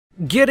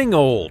Getting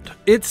old.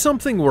 It's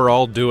something we're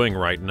all doing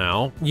right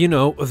now. You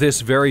know,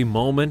 this very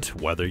moment,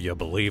 whether you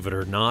believe it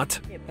or not.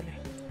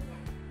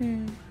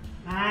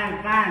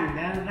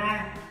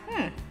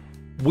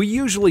 We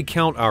usually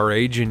count our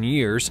age in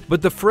years,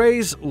 but the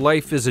phrase,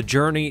 life is a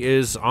journey,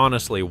 is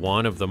honestly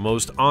one of the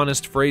most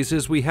honest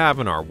phrases we have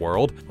in our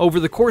world.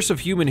 Over the course of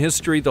human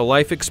history, the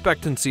life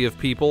expectancy of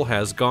people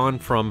has gone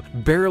from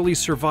barely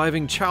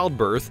surviving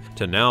childbirth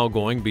to now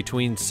going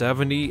between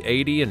 70,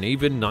 80, and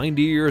even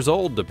 90 years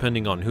old,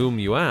 depending on whom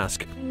you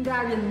ask.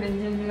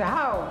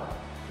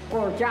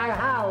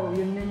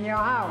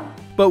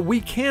 But we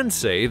can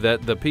say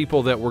that the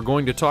people that we're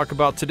going to talk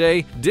about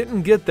today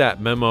didn't get that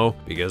memo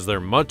because they're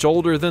much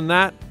older than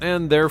that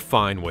and they're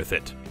fine with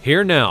it.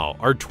 Here now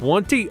are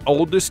 20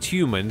 oldest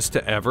humans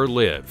to ever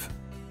live.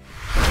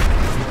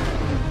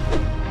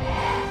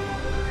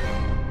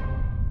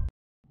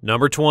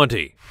 Number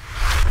 20.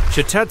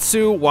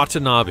 Chitetsu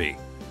Watanabe.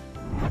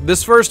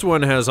 This first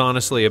one has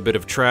honestly a bit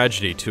of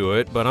tragedy to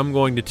it, but I'm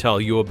going to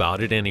tell you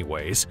about it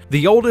anyways.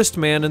 The oldest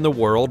man in the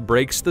world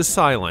breaks the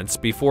silence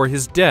before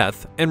his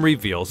death and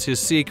reveals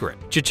his secret.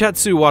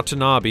 Chitetsu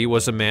Watanabe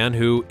was a man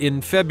who,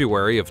 in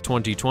February of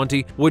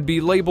 2020, would be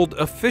labeled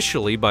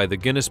officially by the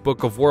Guinness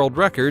Book of World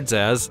Records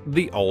as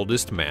the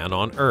oldest man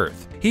on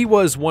Earth. He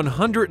was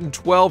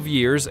 112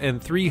 years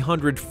and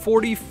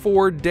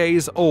 344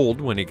 days old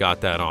when he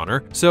got that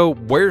honor. So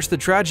where's the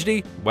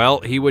tragedy?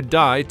 Well, he would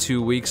die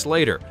 2 weeks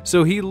later.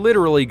 So he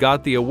literally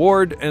got the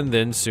award and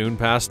then soon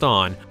passed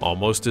on,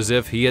 almost as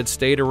if he had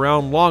stayed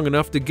around long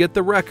enough to get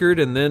the record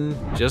and then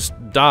just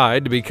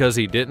died because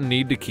he didn't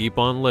need to keep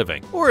on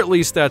living. Or at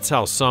least that's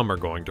how some are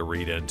going to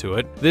read into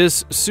it.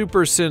 This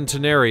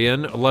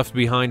supercentenarian left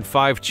behind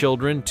 5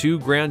 children, 2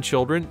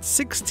 grandchildren,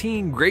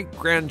 16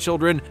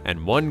 great-grandchildren,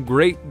 and 1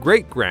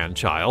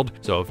 great-great-grandchild.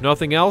 So if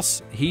nothing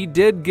else, he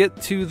did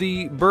get to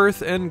the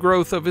birth and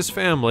growth of his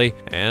family,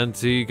 and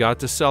he got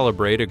to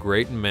celebrate a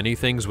great many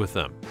things with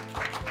them.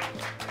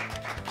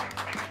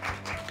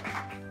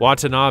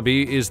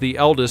 Watanabe is the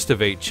eldest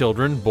of 8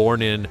 children,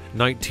 born in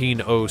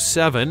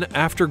 1907.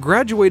 After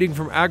graduating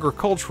from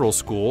agricultural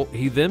school,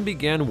 he then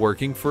began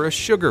working for a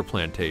sugar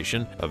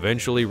plantation,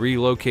 eventually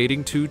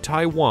relocating to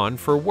Taiwan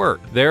for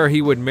work. There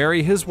he would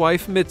marry his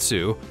wife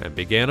Mitsu and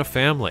began a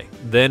family.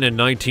 Then in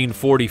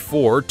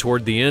 1944,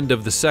 toward the end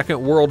of the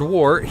Second World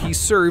War, he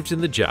served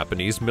in the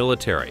Japanese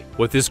military.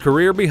 With his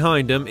career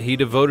behind him, he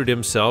devoted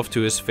himself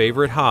to his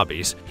favorite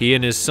hobbies. He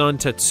and his son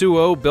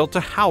Tetsuo built a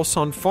house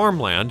on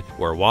farmland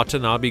where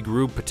Watanabe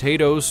grew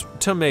potatoes,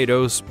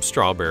 tomatoes,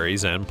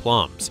 strawberries, and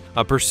plums,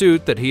 a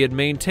pursuit that he had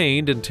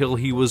maintained until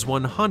he was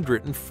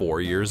 104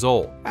 years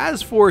old.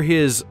 As for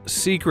his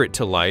secret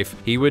to life,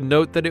 he would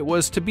note that it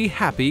was to be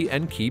happy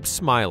and keep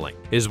smiling.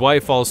 His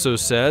wife also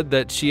said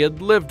that she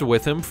had lived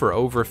with him for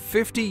over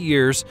 50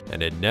 years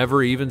and had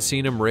never even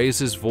seen him raise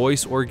his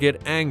voice or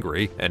get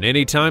angry, and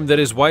any time that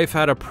his wife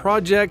had a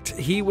project,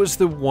 he was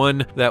the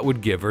one that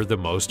would give her the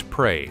most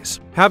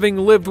praise. Having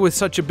lived with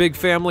such a big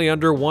family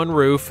under one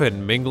roof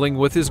and mingling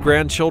with his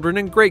grandchildren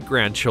and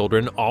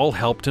great-grandchildren all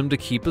helped him to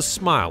keep a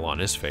smile on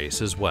his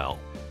face as well.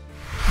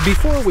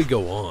 Before we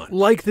go on,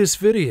 like this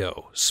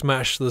video,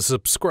 smash the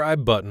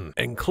subscribe button,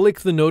 and click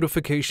the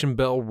notification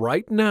bell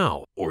right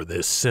now, or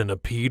this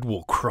centipede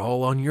will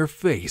crawl on your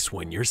face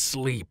when you're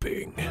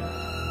sleeping.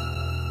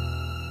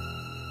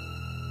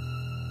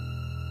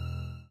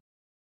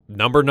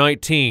 Number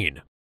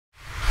 19.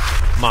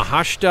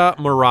 Mahashta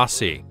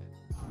Marasi.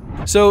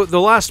 So the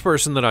last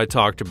person that I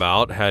talked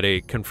about had a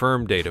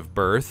confirmed date of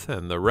birth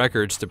and the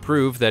records to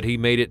prove that he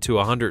made it to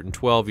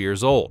 112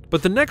 years old.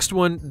 But the next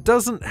one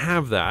doesn't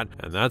have that,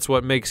 and that's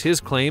what makes his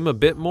claim a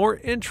bit more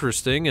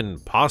interesting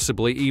and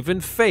possibly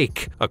even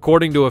fake.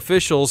 According to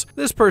officials,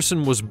 this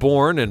person was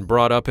born and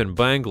brought up in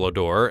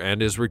Bangalore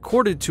and is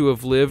recorded to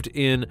have lived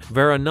in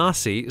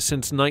Varanasi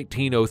since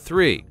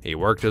 1903. He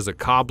worked as a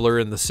cobbler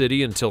in the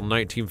city until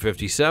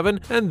 1957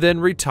 and then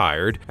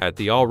retired at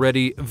the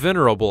already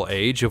venerable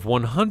age of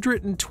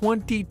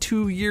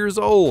 122 years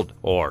old,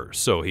 or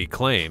so he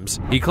claims.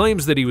 He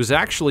claims that he was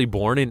actually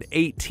born in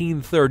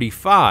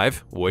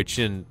 1835, which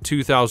in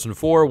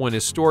 2004, when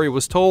his story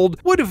was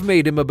told, would have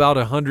made him about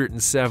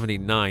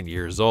 179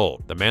 years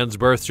old. The man's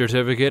birth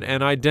certificate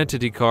and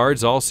identity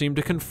cards all seem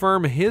to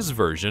confirm his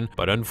version,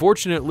 but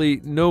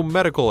unfortunately, no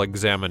medical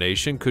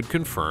examination could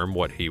confirm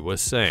what he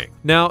was saying.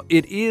 Now,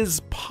 it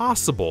is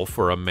possible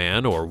for a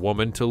man or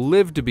woman to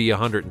live to be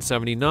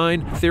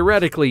 179.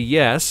 Theoretically,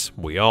 yes.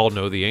 We all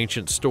know the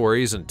ancient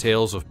stories and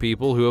tales of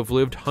people who have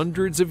lived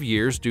hundreds of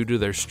years due to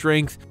their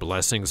strength,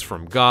 blessings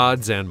from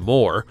gods, and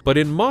more. But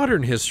in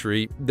modern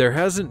history, there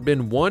hasn't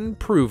been one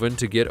proven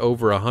to get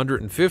over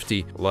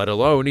 150, let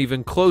alone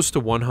even close to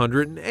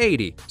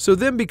 180. So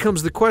then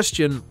becomes the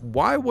question,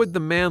 why would the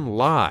man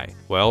lie?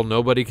 Well,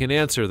 nobody can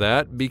answer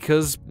that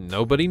because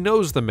nobody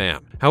knows the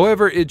man.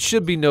 However, it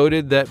should be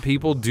noted that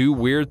people do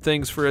weird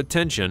things for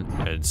attention,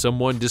 and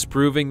someone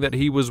disproving that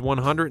he was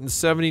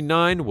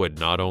 179 would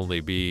not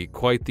only be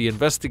quite the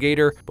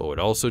investigator, but would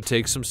also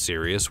take some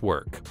serious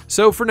work.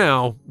 So for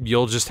now,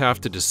 you'll just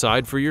have to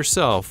decide for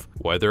yourself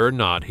whether or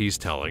not he's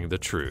telling the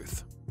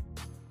truth.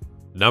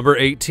 Number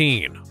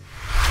 18.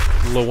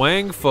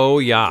 Luang Fo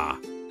Ya.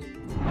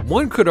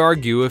 One could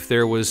argue if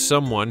there was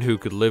someone who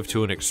could live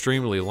to an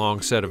extremely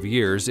long set of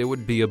years, it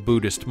would be a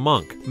Buddhist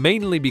monk,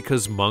 mainly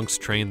because monks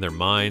train their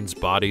minds,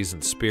 bodies,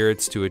 and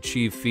spirits to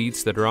achieve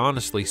feats that are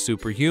honestly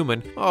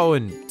superhuman,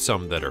 and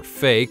some that are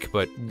fake,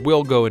 but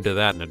we'll go into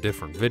that in a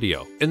different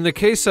video. In the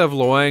case of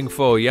Luang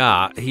Fo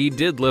Ya, he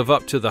did live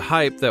up to the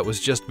hype that was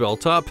just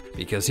built up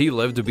because he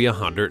lived to be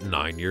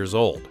 109 years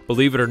old.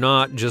 Believe it or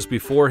not, just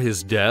before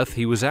his death,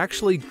 he was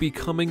actually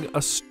becoming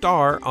a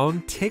star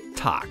on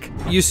TikTok.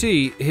 You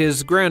see,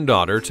 his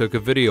granddaughter took a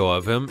video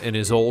of him in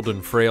his old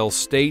and frail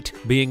state,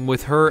 being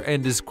with her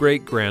and his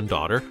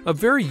great-granddaughter, a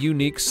very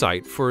unique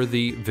sight for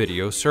the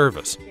video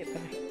service.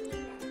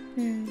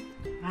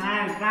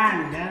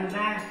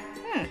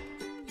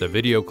 The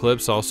video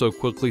clips also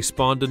quickly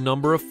spawned a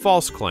number of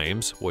false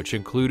claims, which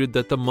included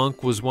that the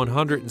monk was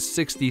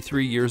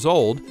 163 years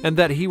old and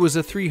that he was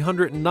a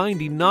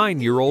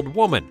 399-year-old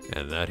woman,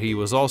 and that he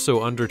was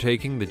also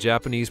undertaking the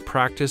Japanese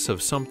practice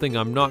of something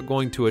I'm not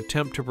going to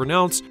attempt to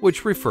pronounce,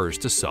 which refers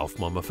to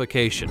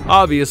self-mummification.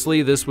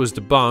 Obviously, this was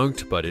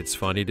debunked, but it's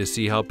funny to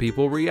see how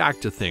people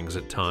react to things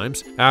at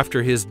times.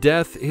 After his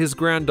death, his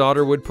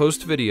granddaughter would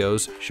post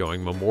videos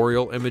showing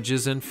memorial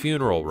images and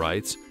funeral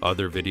rites.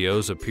 Other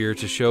videos appear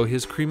to show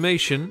his cremation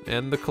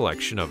and the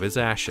collection of his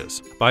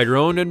ashes. By her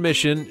own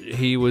admission,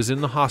 he was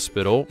in the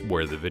hospital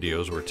where the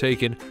videos were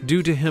taken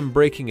due to him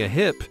breaking a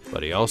hip,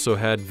 but he also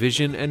had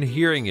vision and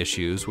hearing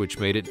issues which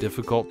made it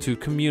difficult to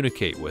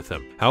communicate with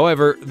him.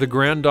 However, the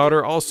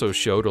granddaughter also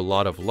showed a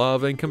lot of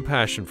love and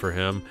compassion for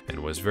him and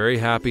was very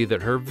happy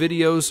that her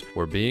videos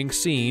were being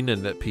seen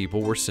and that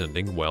people were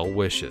sending well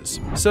wishes.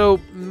 So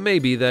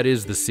maybe that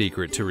is the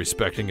secret to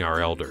respecting our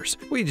elders.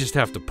 We just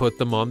have to put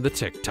them on the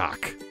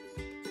TikTok.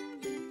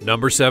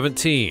 Number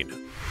 17.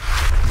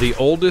 The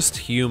oldest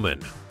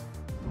human.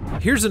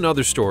 Here's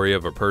another story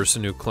of a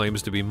person who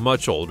claims to be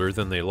much older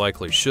than they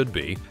likely should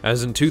be,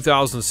 as in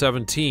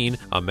 2017,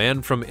 a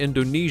man from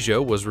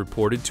Indonesia was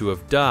reported to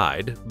have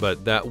died,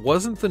 but that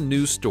wasn't the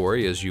news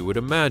story as you would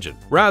imagine.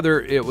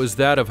 Rather, it was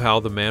that of how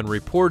the man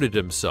reported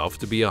himself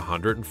to be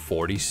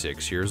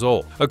 146 years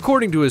old.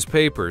 According to his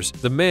papers,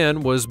 the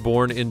man was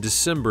born in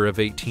December of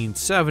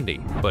 1870,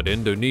 but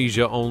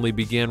Indonesia only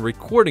began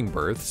recording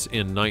births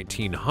in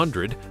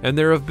 1900, and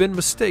there have been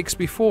mistakes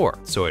before,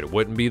 so it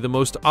wouldn't be the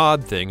most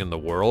odd thing in the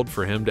world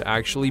for him to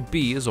actually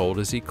be as old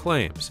as he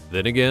claims.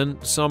 Then again,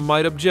 some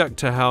might object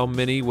to how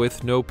many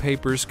with no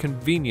papers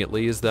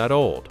conveniently is that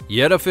old.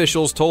 Yet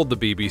officials told the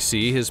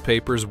BBC his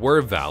papers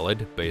were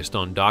valid based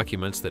on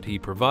documents that he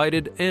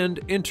provided and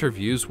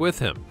interviews with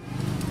him.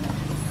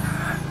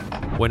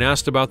 When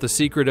asked about the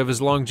secret of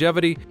his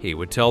longevity, he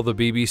would tell the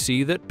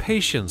BBC that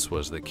patience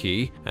was the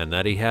key and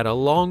that he had a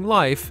long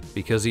life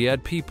because he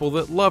had people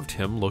that loved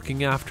him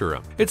looking after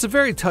him. It's a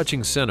very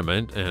touching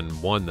sentiment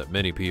and one that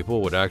many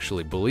people would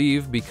actually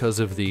believe because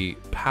of the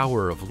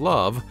power of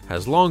love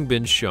has long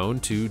been shown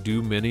to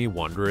do many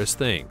wondrous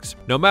things.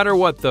 No matter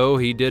what though,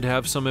 he did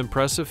have some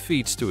impressive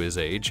feats to his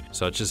age,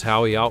 such as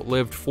how he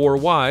outlived 4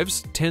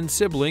 wives, 10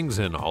 siblings,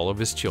 and all of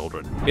his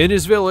children. In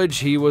his village,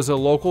 he was a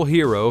local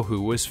hero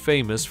who was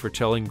famous for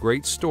telling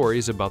great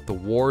stories about the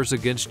wars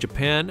against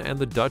Japan and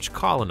the Dutch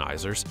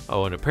colonizers.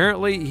 And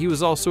apparently he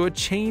was also a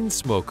chain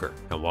smoker.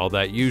 And while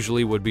that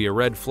usually would be a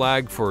red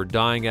flag for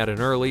dying at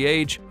an early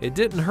age, it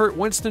didn't hurt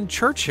Winston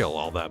Churchill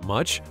all that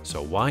much,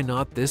 so why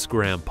not this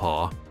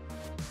grandpa?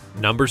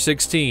 Number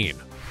 16.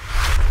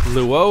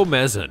 Luo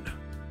Mezin.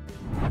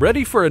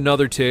 Ready for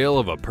another tale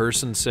of a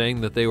person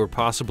saying that they were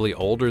possibly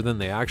older than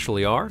they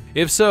actually are?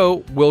 If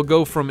so, we'll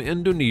go from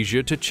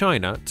Indonesia to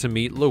China to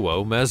meet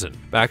Luo Mezin.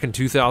 Back in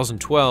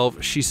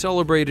 2012, she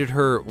celebrated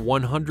her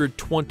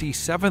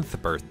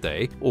 127th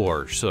birthday,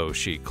 or so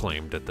she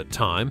claimed at the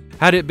time.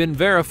 Had it been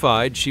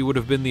verified, she would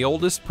have been the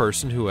oldest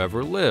person who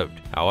ever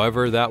lived.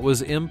 However, that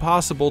was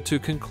impossible to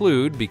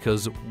conclude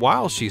because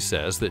while she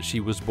says that she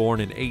was born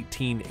in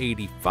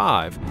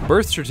 1885,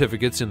 birth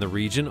certificates in the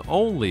region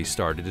only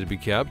started to be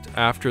kept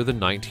after the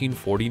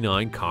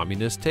 1949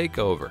 communist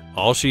takeover.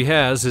 All she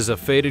has is a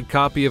faded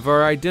copy of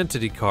her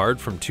identity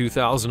card from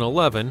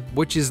 2011,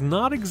 which is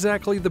not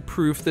exactly the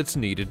proof that's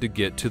needed to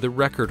get to the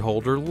record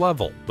holder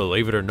level.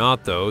 Believe it or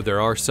not though, there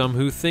are some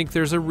who think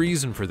there's a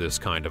reason for this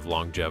kind of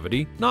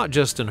longevity, not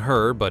just in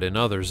her, but in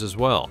others as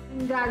well.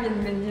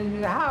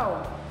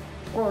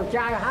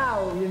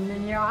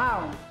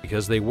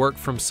 Because they work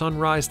from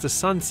sunrise to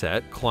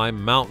sunset,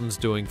 climb mountains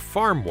doing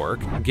farm work,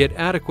 get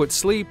adequate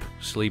sleep,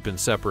 sleep in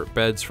separate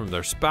beds from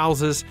their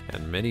spouses,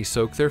 and many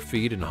soak their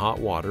feet in hot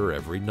water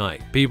every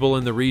night. People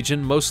in the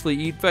region mostly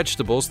eat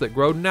vegetables that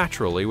grow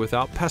naturally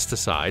without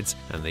pesticides,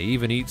 and they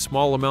even eat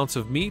small amounts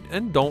of meat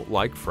and don't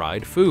like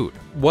fried food.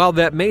 While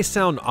that may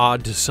sound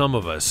odd to some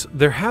of us,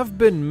 there have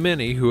been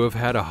many who have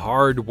had a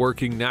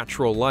hard-working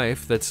natural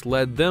life that's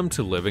led them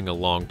to living a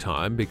long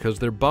time because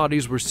their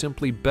bodies were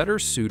simply better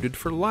suited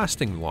for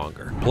lasting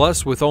longer.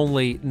 Plus, with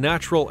only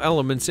natural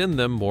elements in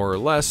them, more or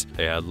less,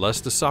 they had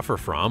less to suffer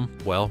from.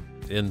 Well,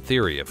 in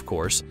theory, of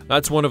course.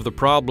 That's one of the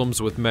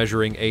problems with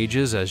measuring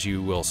ages, as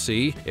you will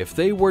see. If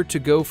they were to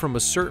go from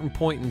a certain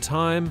point in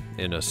time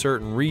in a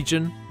certain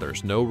region,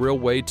 there's no real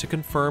way to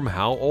confirm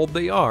how old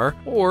they are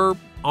or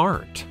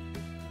aren't.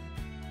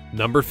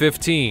 Number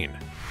 15.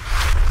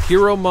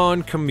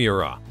 Hiromon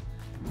Kimura.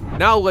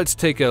 Now let's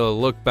take a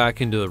look back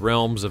into the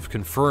realms of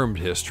confirmed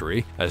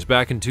history, as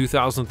back in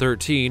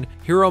 2013,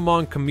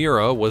 Hiromon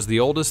Kimura was the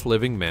oldest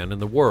living man in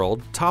the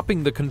world,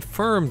 topping the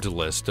confirmed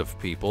list of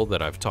people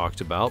that I've talked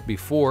about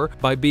before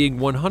by being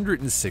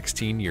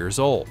 116 years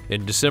old.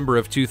 In December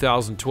of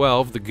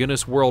 2012, the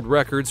Guinness World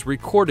Records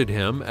recorded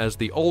him as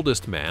the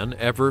oldest man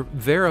ever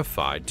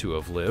verified to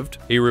have lived.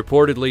 He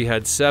reportedly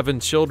had 7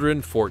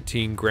 children,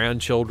 14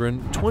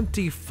 grandchildren,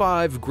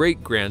 25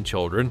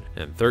 great-grandchildren,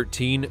 and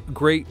 13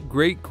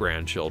 great-great-grandchildren.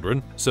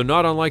 So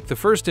not unlike the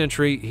first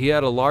entry, he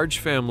had a large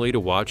family to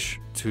watch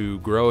to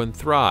grow and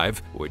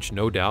thrive, which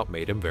no doubt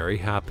made him very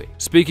happy.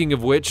 Speaking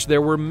of which,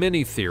 there were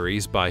many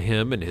theories by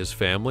him and his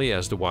family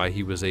as to why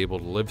he was able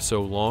to live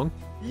so long.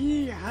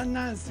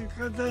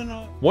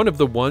 One of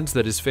the ones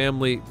that his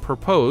family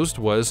proposed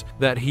was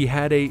that he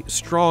had a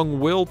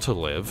strong will to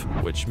live,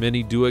 which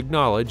many do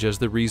acknowledge as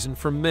the reason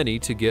for many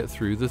to get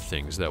through the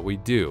things that we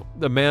do.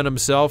 The man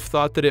himself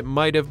thought that it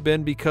might have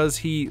been because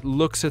he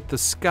looks at the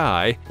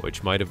sky,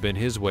 which might have been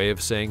his way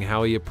of saying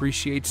how he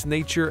appreciates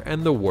nature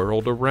and the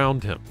world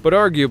around him. But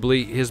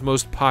arguably, his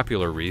most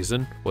popular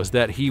reason was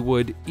that he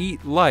would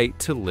eat light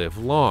to live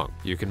long.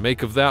 You can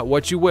make of that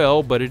what you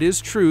will, but it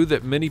is true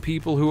that many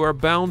people who are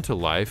bound to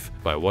life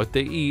by what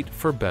they eat,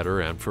 for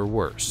better and for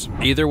worse.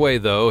 Either way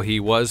though, he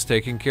was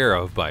taken care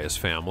of by his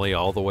family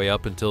all the way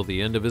up until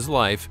the end of his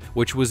life,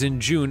 which was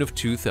in June of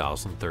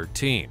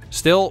 2013.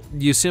 Still,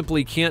 you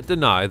simply can't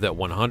deny that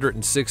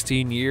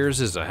 116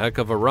 years is a heck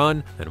of a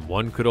run, and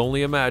one could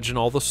only imagine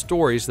all the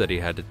stories that he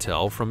had to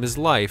tell from his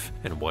life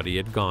and what he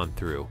had gone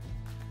through.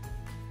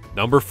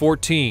 Number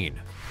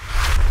 14.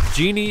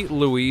 Jeannie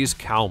Louise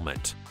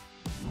Calment.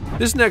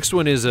 This next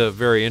one is a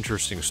very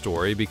interesting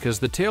story because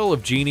the tale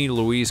of Jeannie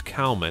Louise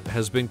Calment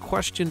has been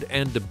questioned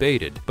and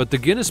debated, but the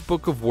Guinness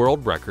Book of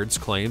World Records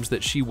claims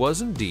that she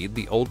was indeed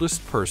the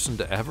oldest person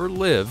to ever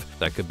live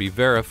that could be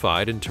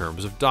verified in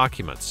terms of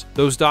documents.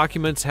 Those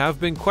documents have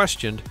been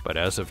questioned, but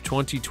as of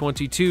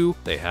 2022,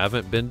 they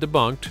haven't been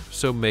debunked,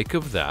 so make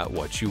of that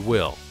what you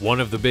will. One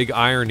of the big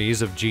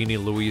ironies of Jeannie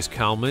Louise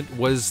Calment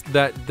was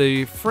that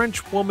the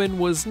French woman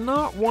was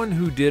not one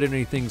who did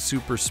anything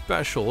super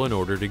special in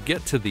order to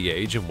get to the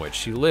age in which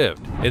she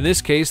lived. In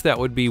this case, that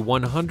would be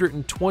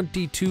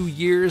 122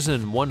 years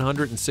and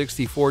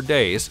 164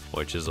 days,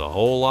 which is a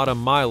whole lot of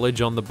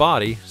mileage on the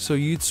body, so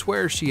you'd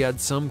swear she had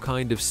some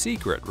kind of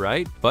secret,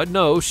 right? But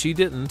no, she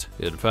didn't.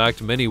 In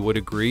fact, many would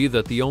agree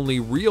that the only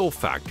real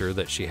factor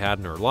that she had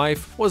in her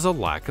life was a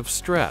lack of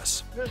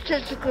stress.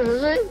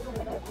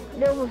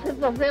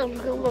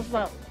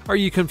 Are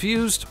you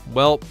confused?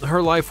 Well,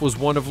 her life was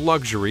one of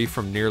luxury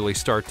from nearly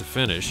start to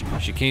finish.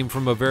 She came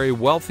from a very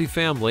wealthy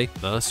family,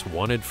 thus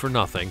wanted for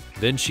nothing.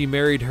 Then she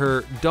married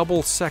her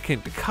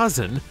double-second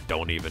cousin,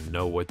 don't even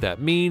know what that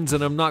means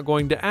and I'm not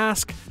going to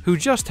ask, who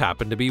just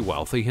happened to be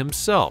wealthy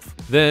himself.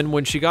 Then,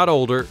 when she got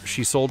older,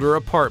 she sold her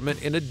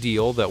apartment in a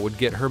deal that would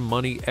get her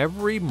money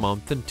every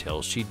month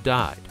until she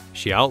died.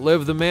 She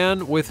outlived the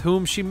man with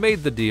whom she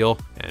made the deal,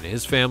 and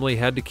his family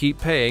had to keep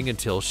paying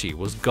until she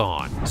was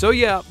gone. So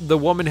yeah, the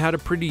woman had a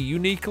pretty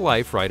unique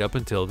life right up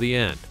until the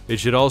end. It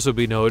should also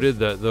be noted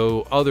that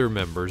though other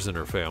members in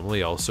her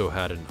family also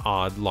had an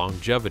odd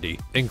longevity,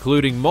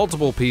 including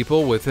multiple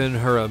people within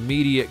her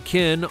immediate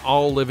kin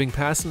all living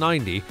past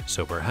 90,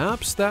 so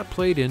perhaps that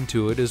played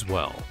into it as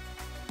well.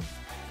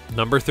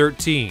 Number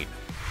 13.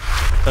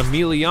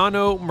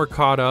 Emiliano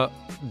Mercado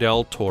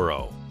del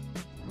Toro.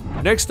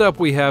 Next up,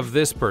 we have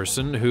this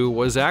person who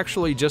was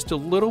actually just a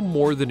little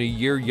more than a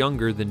year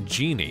younger than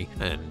Jeannie,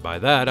 and by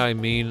that I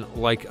mean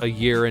like a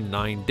year and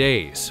 9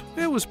 days.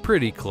 It was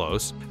pretty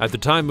close. At the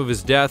time of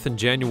his death in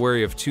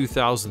January of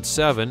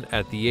 2007,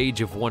 at the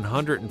age of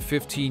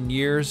 115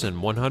 years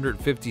and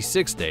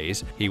 156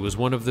 days, he was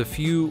one of the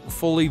few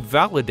fully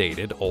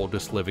validated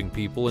oldest living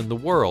people in the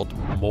world.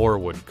 More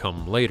would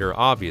come later,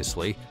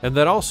 obviously, and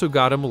that also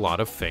got him a lot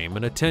of fame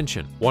and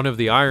attention. One of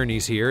the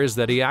ironies here is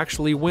that he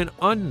actually went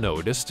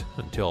unnoticed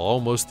until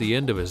almost the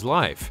end of his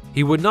life.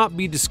 He would not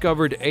be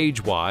discovered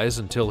age-wise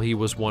until he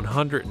was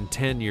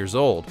 110 years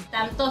old.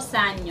 Tantos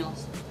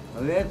años.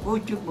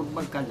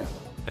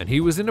 And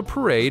he was in a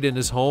parade in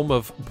his home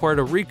of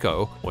Puerto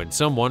Rico when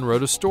someone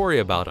wrote a story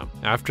about him.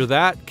 After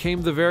that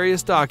came the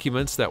various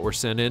documents that were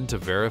sent in to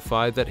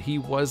verify that he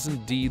was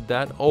indeed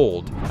that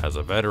old. As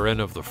a veteran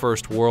of the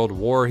First World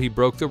War, he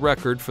broke the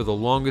record for the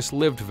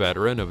longest-lived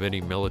veteran of any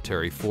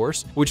military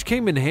force, which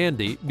came in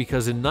handy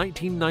because in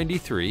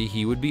 1993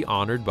 he would be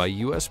honored by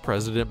U.S.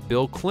 President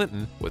Bill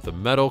Clinton with a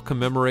medal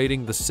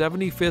commemorating the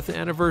 75th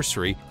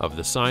anniversary of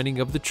the signing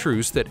of the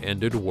truce that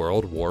ended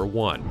World War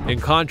I.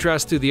 In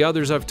contrast to the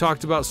others I've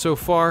talked about about so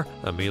far,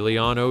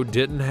 Emiliano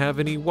didn't have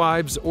any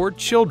wives or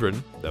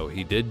children, though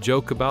he did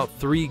joke about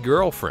 3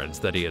 girlfriends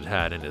that he had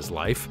had in his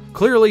life.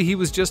 Clearly, he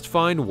was just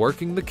fine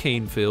working the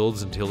cane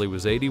fields until he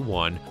was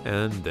 81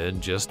 and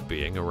then just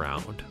being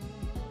around.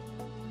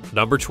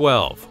 Number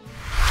 12.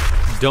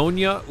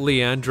 Doña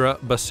Leandra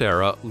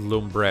Becerra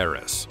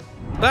Lumbreras.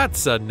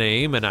 That's a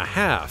name and a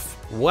half.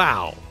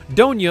 Wow.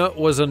 Doña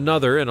was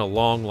another in a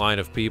long line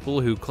of people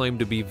who claimed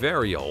to be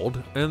very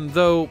old, and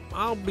though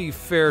I'll be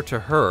fair to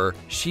her,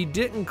 she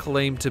didn't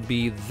claim to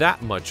be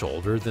that much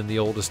older than the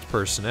oldest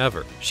person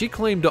ever. She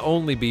claimed to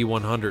only be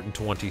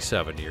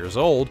 127 years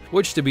old,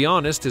 which to be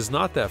honest is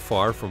not that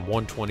far from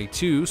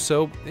 122,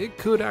 so it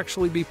could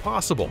actually be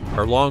possible.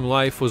 Her long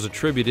life was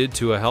attributed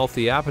to a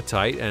healthy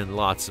appetite and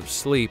lots of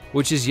sleep,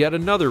 which is yet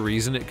another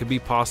reason it could be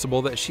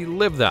possible that she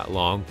lived that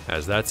long,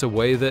 as that's a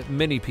way that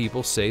many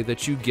people say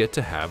that you get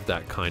to have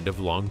that kind of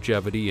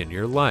longevity in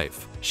your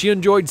life. She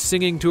enjoyed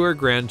singing to her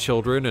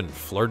grandchildren and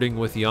flirting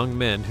with young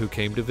men who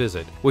came to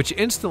visit, which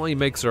instantly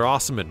makes her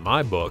awesome in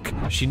my book.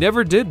 She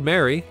never did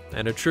marry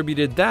and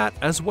attributed that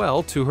as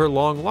well to her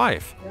long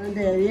life.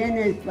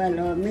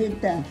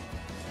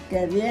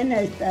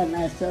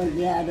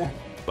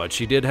 But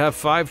she did have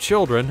 5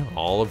 children,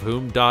 all of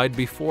whom died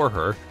before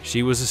her.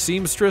 She was a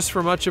seamstress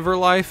for much of her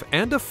life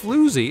and a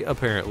floozy,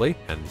 apparently,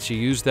 and she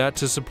used that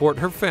to support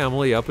her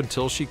family up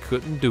until she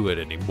couldn't do it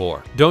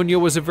anymore. Doña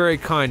was a very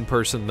kind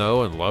person,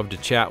 though, and loved to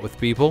chat with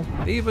people,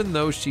 even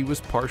though she was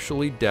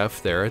partially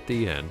deaf there at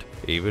the end.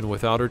 Even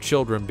without her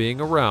children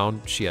being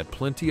around, she had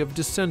plenty of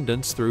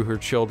descendants through her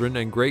children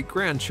and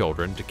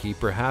great-grandchildren to keep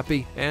her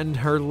happy and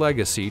her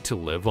legacy to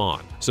live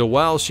on. So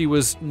while she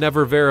was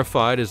never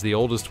verified as the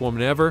oldest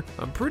woman ever,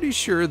 I'm pretty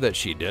sure that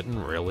she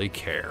didn't really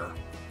care.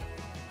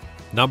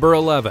 Number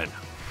 11.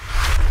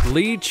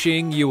 Li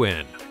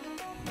Ching-yuen.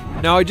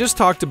 Now, I just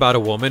talked about a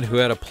woman who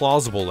had a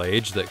plausible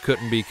age that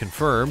couldn't be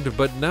confirmed,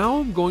 but now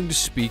I'm going to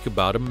speak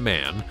about a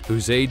man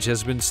whose age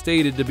has been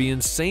stated to be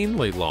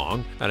insanely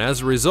long, and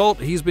as a result,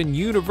 he's been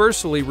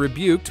universally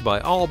rebuked by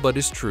all but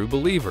his true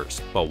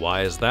believers. But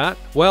why is that?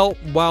 Well,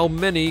 while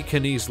many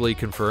can easily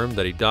confirm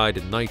that he died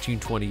in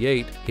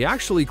 1928, he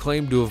actually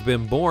claimed to have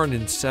been born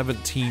in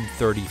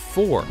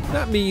 1734.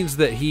 That means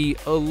that he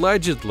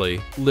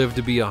allegedly lived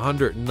to be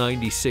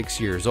 196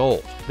 years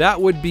old. That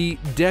would be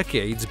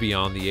decades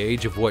beyond the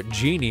age of what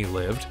Genie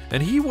lived,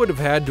 and he would have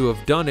had to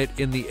have done it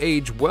in the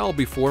age well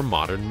before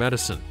modern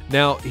medicine.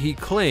 Now, he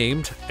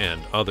claimed,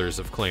 and others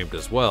have claimed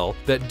as well,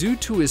 that due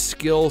to his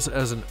skills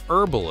as an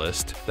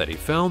herbalist, that he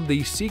found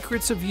the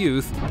secrets of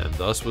youth and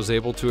thus was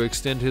able to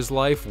extend his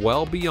life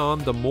well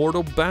beyond the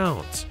mortal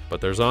bounds. But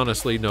there's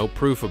honestly no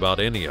proof about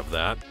any of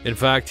that. In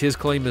fact, his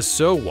claim is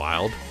so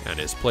wild, and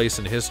his place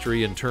in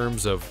history in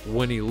terms of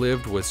when he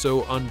lived was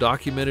so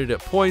undocumented at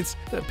points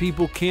that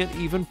people can't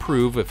even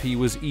prove if he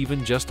was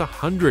even just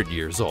 100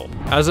 years old.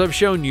 As I've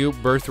shown you,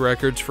 birth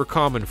records for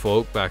common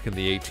folk back in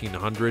the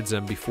 1800s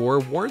and before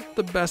weren't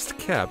the best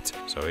kept,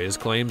 so his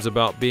claims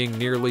about being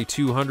nearly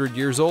 200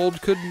 years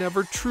old could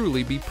never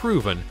truly be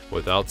proven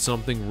without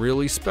something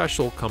really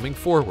special coming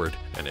forward,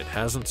 and it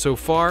hasn't so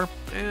far,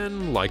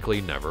 and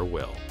likely never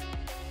will.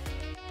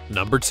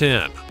 Number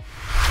 10.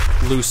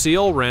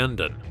 Lucille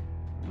Randon.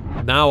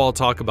 Now I'll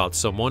talk about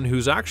someone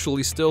who's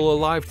actually still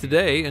alive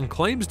today and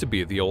claims to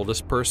be the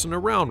oldest person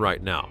around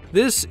right now.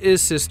 This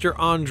is Sister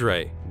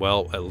Andre.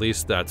 Well, at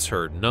least that's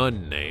her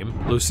nun name.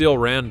 Lucille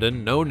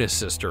Randon, known as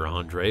Sister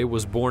Andre,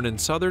 was born in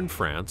southern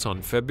France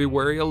on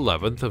February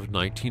 11th of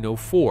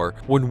 1904,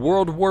 when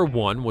World War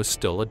I was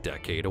still a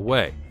decade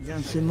away.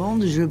 Dans ce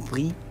monde, je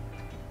prie.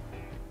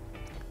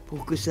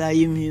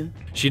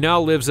 She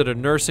now lives at a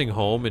nursing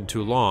home in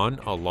Toulon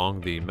along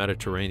the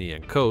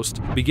Mediterranean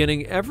coast,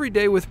 beginning every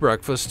day with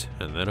breakfast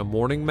and then a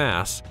morning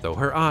mass, though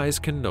her eyes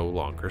can no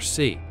longer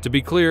see. To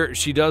be clear,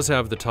 she does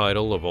have the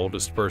title of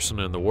oldest person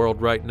in the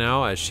world right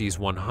now, as she's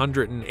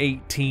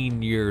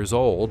 118 years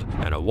old,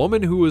 and a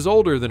woman who was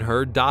older than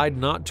her died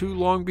not too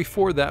long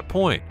before that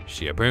point.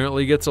 She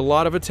apparently gets a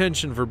lot of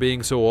attention for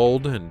being so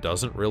old and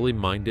doesn't really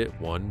mind it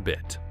one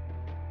bit.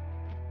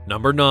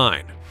 Number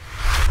 9.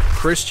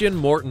 Christian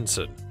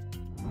Mortensen.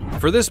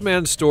 For this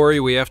man's story,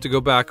 we have to go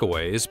back a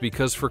ways,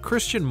 because for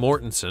Christian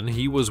Mortensen,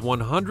 he was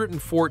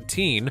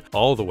 114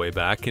 all the way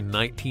back in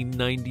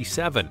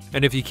 1997.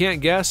 And if you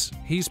can't guess,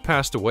 he's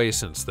passed away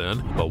since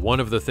then. But one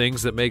of the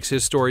things that makes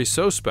his story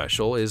so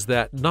special is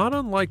that, not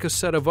unlike a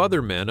set of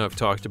other men I've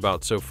talked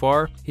about so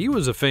far, he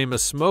was a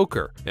famous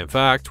smoker. In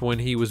fact, when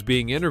he was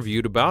being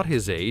interviewed about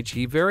his age,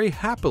 he very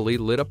happily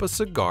lit up a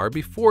cigar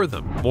before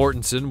them.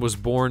 Mortensen was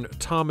born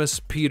Thomas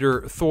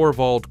Peter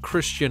Thorvald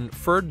Christian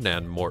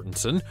Ferdinand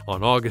Mortensen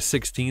on August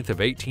 16th of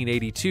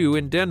 1882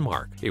 in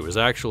Denmark. He was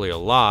actually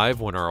alive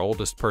when our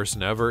oldest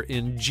person ever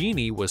in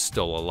Genie was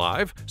still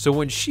alive, so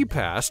when she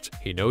passed,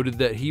 he noted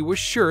that he was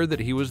sure that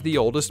he was the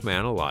oldest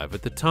man alive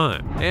at the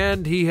time.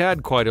 And he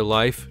had quite a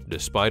life.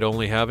 Despite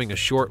only having a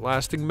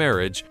short-lasting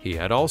marriage, he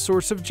had all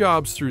sorts of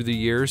jobs through the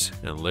years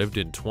and lived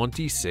in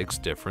 26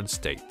 different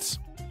states.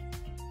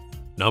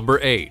 Number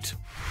 8.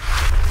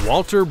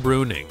 Walter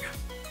Bruning.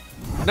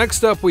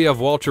 Next up, we have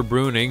Walter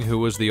Bruning, who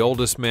was the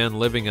oldest man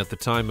living at the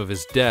time of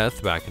his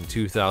death back in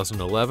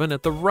 2011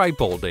 at the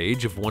ripe old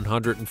age of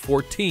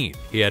 114.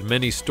 He had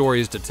many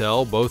stories to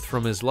tell, both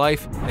from his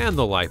life and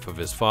the life of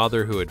his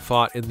father, who had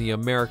fought in the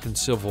American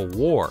Civil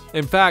War.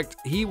 In fact,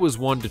 he was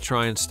one to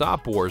try and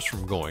stop wars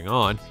from going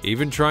on,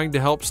 even trying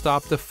to help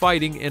stop the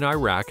fighting in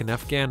Iraq and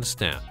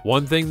Afghanistan.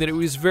 One thing that he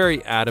was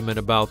very adamant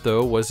about,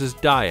 though, was his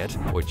diet,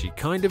 which he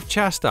kind of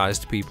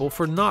chastised people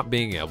for not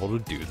being able to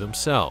do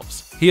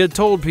themselves. He had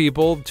told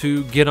people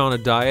to get on a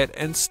diet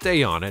and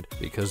stay on it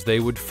because they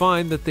would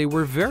find that they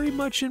were very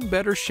much in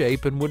better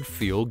shape and would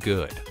feel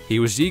good. He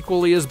was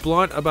equally as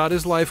blunt about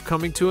his life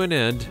coming to an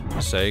end,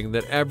 saying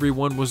that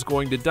everyone was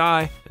going to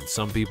die, and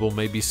some people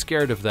may be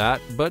scared of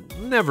that, but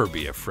never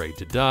be afraid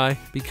to die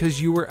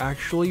because you were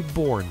actually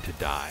born to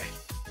die.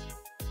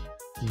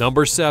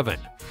 Number 7.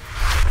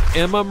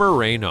 Emma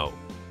Moreno.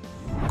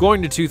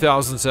 Going to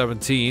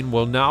 2017,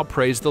 we'll now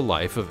praise the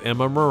life of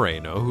Emma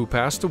Moreno, who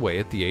passed away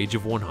at the age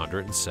of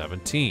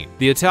 117.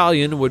 The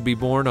Italian would be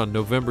born on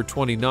November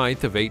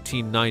 29th of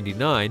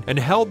 1899 and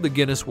held the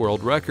Guinness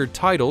World Record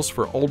titles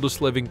for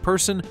oldest living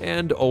person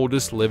and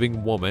oldest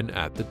living woman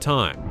at the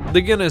time.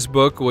 The Guinness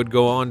Book would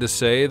go on to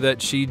say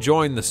that she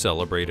joined the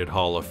celebrated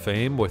Hall of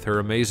Fame with her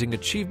amazing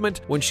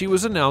achievement when she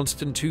was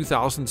announced in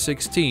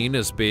 2016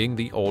 as being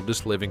the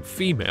oldest living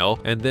female,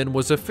 and then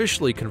was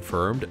officially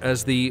confirmed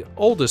as the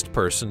oldest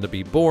person to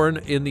be born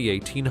in the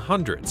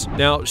 1800s.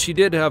 Now, she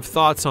did have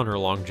thoughts on her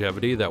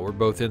longevity that were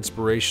both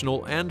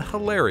inspirational and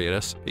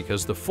hilarious,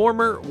 because the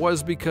former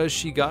was because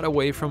she got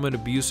away from an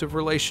abusive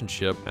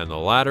relationship, and the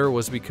latter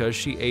was because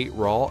she ate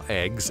raw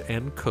eggs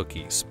and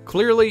cookies.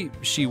 Clearly,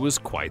 she was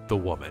quite the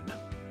woman.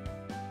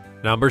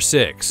 Number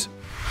 6.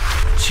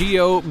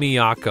 Chio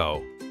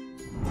Miyako.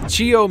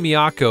 Chio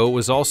Miyako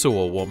was also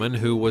a woman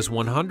who was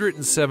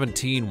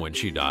 117 when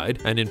she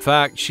died, and in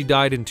fact, she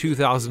died in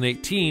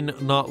 2018,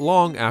 not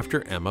long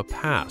after Emma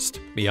passed.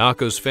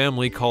 Miyako's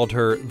family called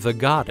her the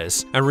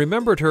Goddess and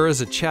remembered her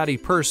as a chatty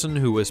person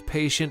who was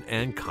patient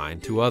and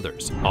kind to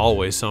others.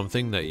 Always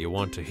something that you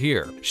want to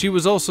hear. She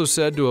was also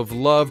said to have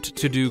loved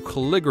to do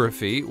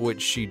calligraphy,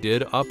 which she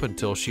did up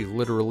until she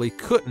literally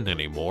couldn't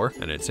anymore,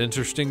 and it's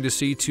interesting to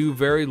see two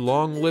very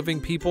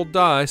long-living people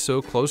die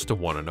so close to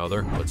one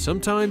another, but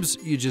sometimes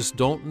you just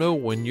don't know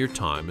when your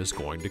time is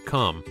going to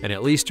come, and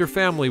at least her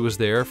family was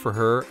there for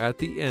her at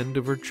the end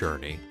of her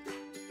journey.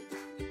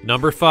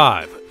 Number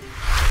 5.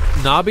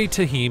 Nabi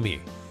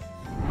Tahimi.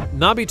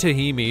 Nabi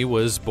Tahimi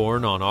was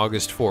born on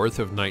August 4th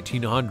of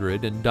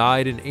 1900 and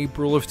died in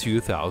April of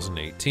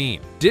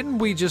 2018. Didn't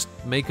we just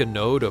make a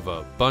note of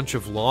a bunch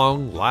of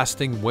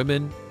long-lasting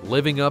women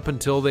living up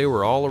until they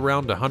were all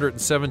around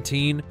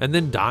 117 and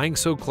then dying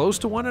so close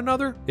to one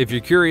another? If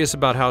you're curious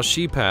about how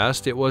she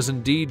passed, it was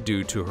indeed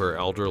due to her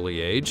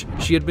elderly age.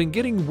 She had been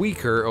getting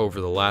weaker over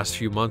the last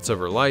few months of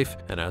her life,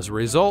 and as a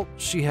result,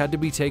 she had to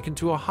be taken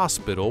to a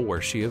hospital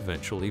where she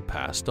eventually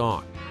passed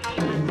on.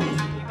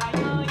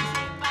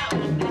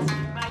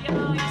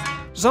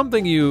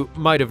 Something you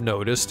might have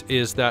noticed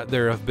is that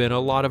there have been a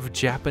lot of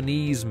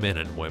Japanese men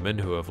and women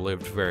who have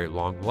lived very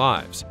long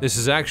lives. This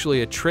is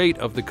actually a trait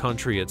of the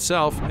country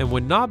itself, and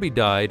when Nabi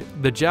died,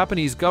 the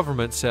Japanese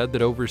government said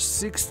that over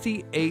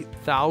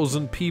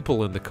 68,000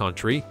 people in the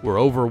country were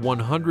over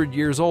 100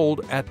 years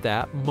old at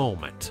that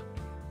moment.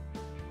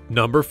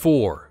 Number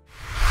 4.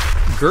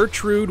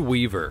 Gertrude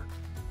Weaver.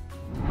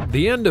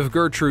 The end of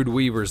Gertrude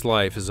Weaver's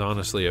life is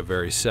honestly a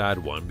very sad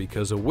one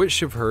because a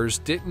wish of hers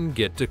didn't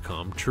get to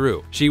come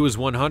true. She was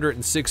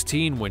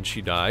 116 when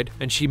she died,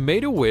 and she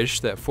made a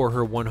wish that for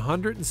her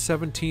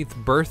 117th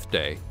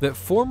birthday, that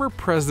former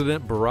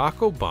President Barack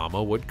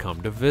Obama would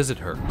come to visit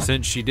her.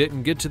 Since she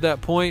didn't get to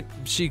that point,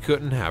 she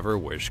couldn't have her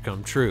wish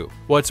come true.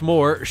 What's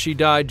more, she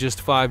died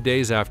just 5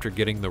 days after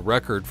getting the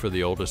record for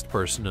the oldest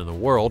person in the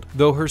world,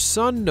 though her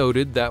son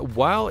noted that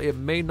while it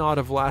may not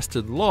have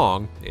lasted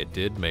long, it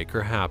did make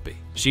her happy.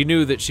 She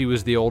knew that she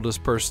was the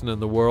oldest person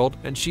in the world,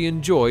 and she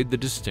enjoyed the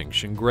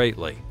distinction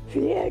greatly.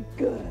 Feel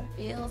good.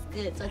 Feels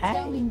good, so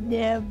tell me.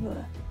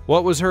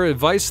 What was her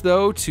advice,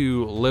 though,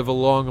 to live a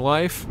long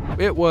life?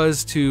 It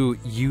was to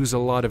use a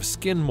lot of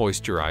skin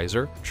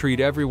moisturizer, treat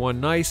everyone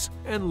nice,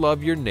 and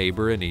love your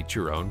neighbor and eat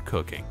your own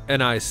cooking.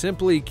 And I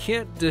simply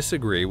can't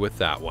disagree with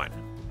that one.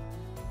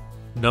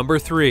 Number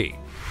 3.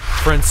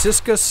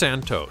 Francisca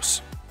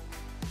Santos.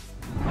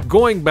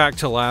 Going back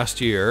to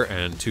last year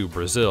and to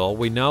Brazil,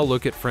 we now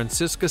look at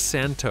Francisca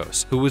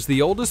Santos, who was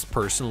the oldest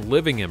person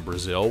living in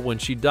Brazil when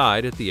she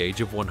died at the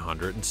age of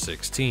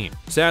 116.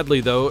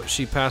 Sadly, though,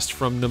 she passed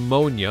from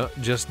pneumonia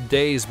just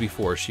days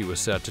before she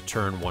was set to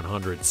turn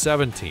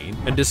 117,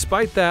 and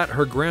despite that,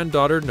 her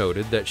granddaughter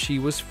noted that she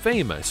was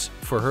famous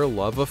for her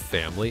love of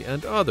family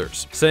and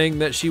others, saying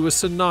that she was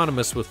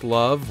synonymous with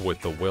love,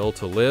 with the will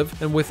to live,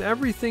 and with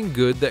everything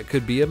good that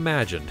could be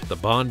imagined. The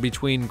bond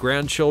between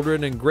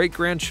grandchildren and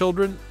great-grandchildren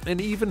grandchildren,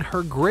 and even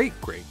her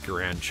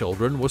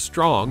great-great-grandchildren was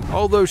strong.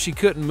 Although she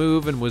couldn't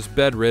move and was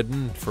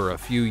bedridden for a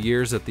few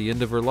years at the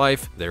end of her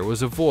life, there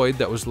was a void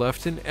that was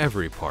left in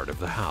every part of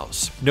the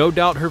house. No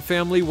doubt her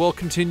family will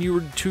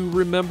continue to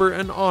remember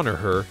and honor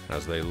her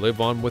as they live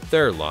on with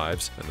their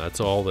lives, and that's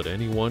all that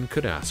anyone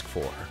could ask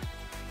for.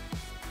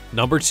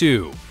 Number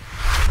 2.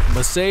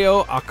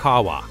 Masao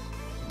Akawa.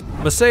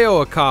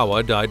 Masao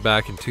Akawa died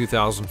back in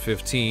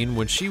 2015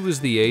 when she was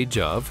the age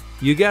of,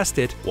 you guessed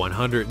it,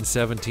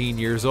 117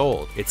 years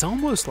old. It's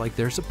almost like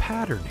there's a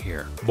pattern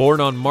here. Born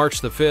on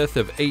March the 5th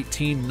of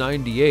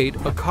 1898,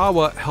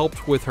 Akawa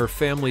helped with her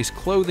family's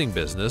clothing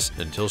business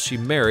until she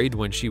married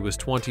when she was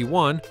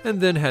 21 and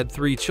then had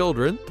 3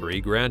 children,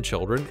 3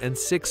 grandchildren, and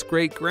 6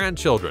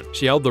 great-grandchildren.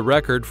 She held the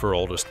record for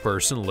oldest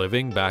person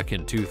living back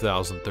in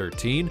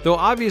 2013, though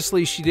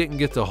obviously she didn't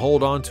get to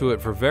hold on to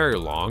it for very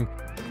long.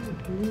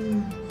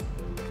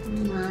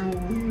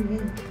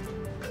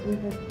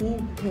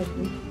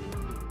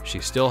 She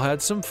still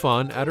had some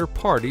fun at her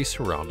party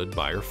surrounded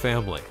by her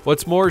family.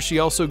 What's more, she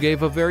also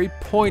gave a very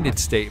pointed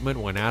statement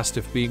when asked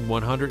if being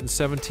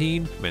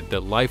 117 meant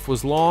that life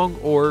was long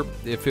or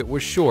if it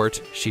was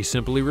short. She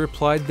simply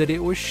replied that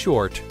it was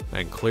short,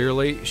 and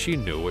clearly she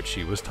knew what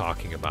she was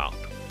talking about.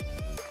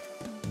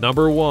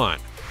 Number 1.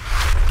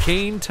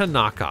 Kane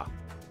Tanaka.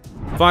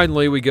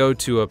 Finally, we go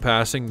to a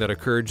passing that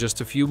occurred just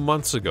a few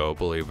months ago,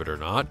 believe it or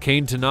not.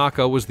 Kane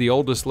Tanaka was the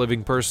oldest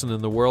living person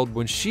in the world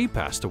when she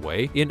passed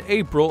away in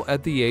April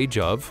at the age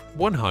of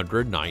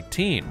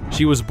 119.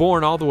 She was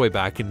born all the way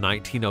back in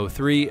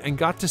 1903 and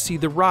got to see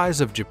the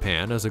rise of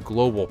Japan as a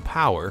global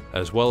power,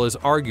 as well as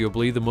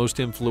arguably the most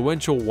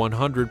influential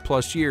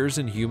 100+ years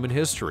in human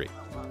history.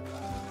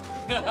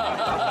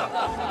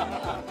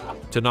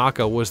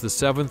 Tanaka was the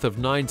 7th of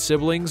 9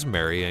 siblings,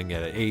 marrying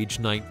at age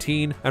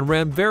 19, and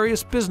ran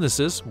various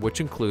businesses,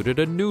 which included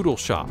a noodle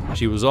shop.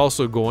 She was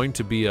also going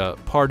to be a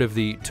part of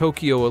the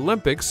Tokyo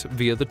Olympics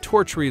via the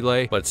torch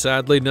relay, but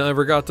sadly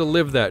never got to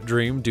live that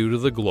dream due to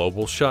the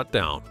global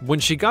shutdown.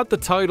 When she got the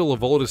title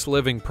of oldest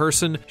living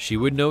person, she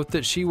would note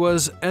that she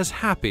was as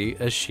happy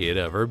as she had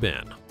ever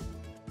been.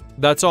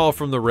 That's all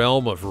from the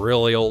realm of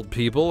really old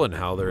people and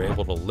how they're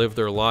able to live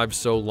their lives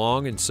so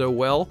long and so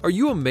well. Are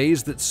you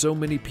amazed that so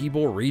many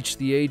people reach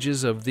the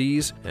ages of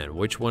these? And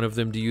which one of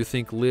them do you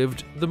think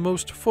lived the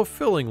most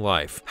fulfilling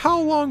life? How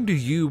long do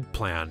you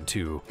plan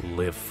to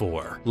live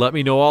for? Let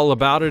me know all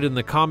about it in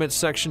the comments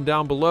section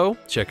down below.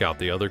 Check out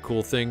the other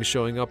cool things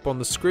showing up on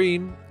the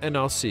screen, and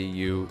I'll see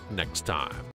you next time.